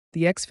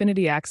The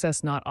Xfinity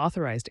Access Not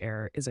Authorized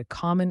error is a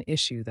common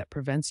issue that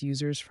prevents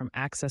users from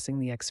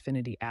accessing the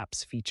Xfinity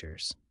app's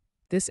features.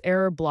 This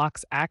error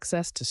blocks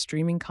access to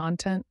streaming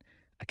content,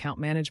 account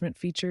management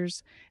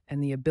features,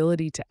 and the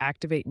ability to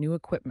activate new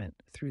equipment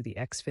through the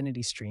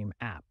Xfinity Stream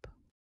app.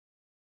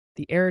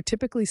 The error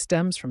typically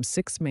stems from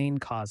six main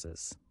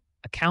causes: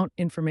 account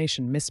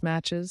information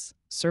mismatches,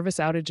 service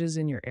outages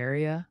in your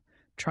area,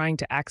 trying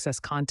to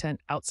access content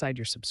outside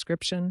your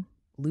subscription,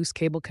 loose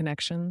cable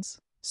connections,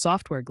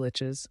 software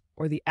glitches,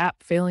 or the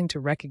app failing to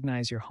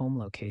recognize your home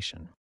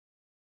location.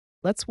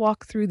 Let's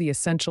walk through the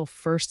essential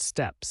first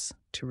steps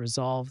to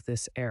resolve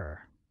this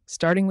error,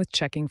 starting with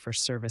checking for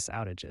service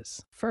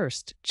outages.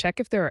 First,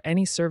 check if there are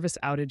any service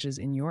outages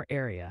in your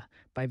area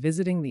by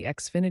visiting the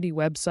Xfinity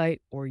website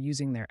or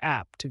using their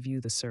app to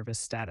view the service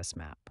status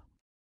map.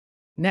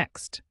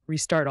 Next,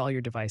 restart all your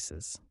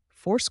devices.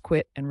 Force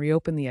quit and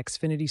reopen the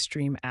Xfinity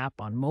Stream app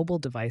on mobile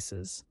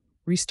devices.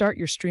 Restart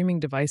your streaming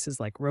devices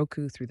like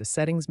Roku through the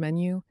Settings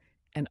menu,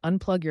 and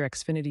unplug your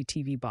Xfinity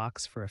TV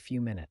box for a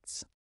few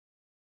minutes.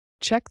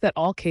 Check that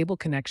all cable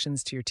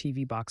connections to your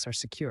TV box are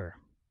secure.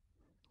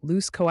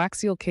 Loose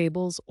coaxial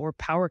cables or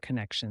power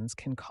connections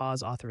can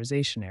cause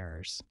authorization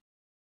errors.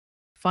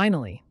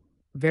 Finally,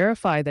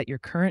 verify that your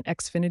current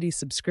Xfinity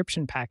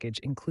subscription package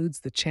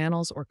includes the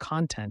channels or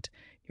content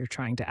you're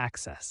trying to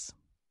access.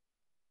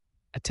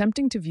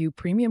 Attempting to view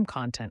premium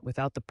content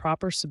without the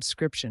proper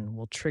subscription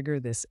will trigger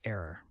this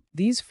error.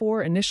 These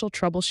four initial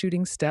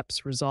troubleshooting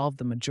steps resolve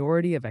the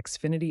majority of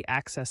Xfinity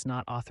Access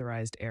Not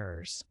Authorized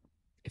errors.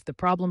 If the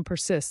problem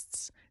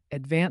persists,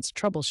 advanced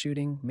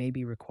troubleshooting may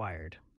be required.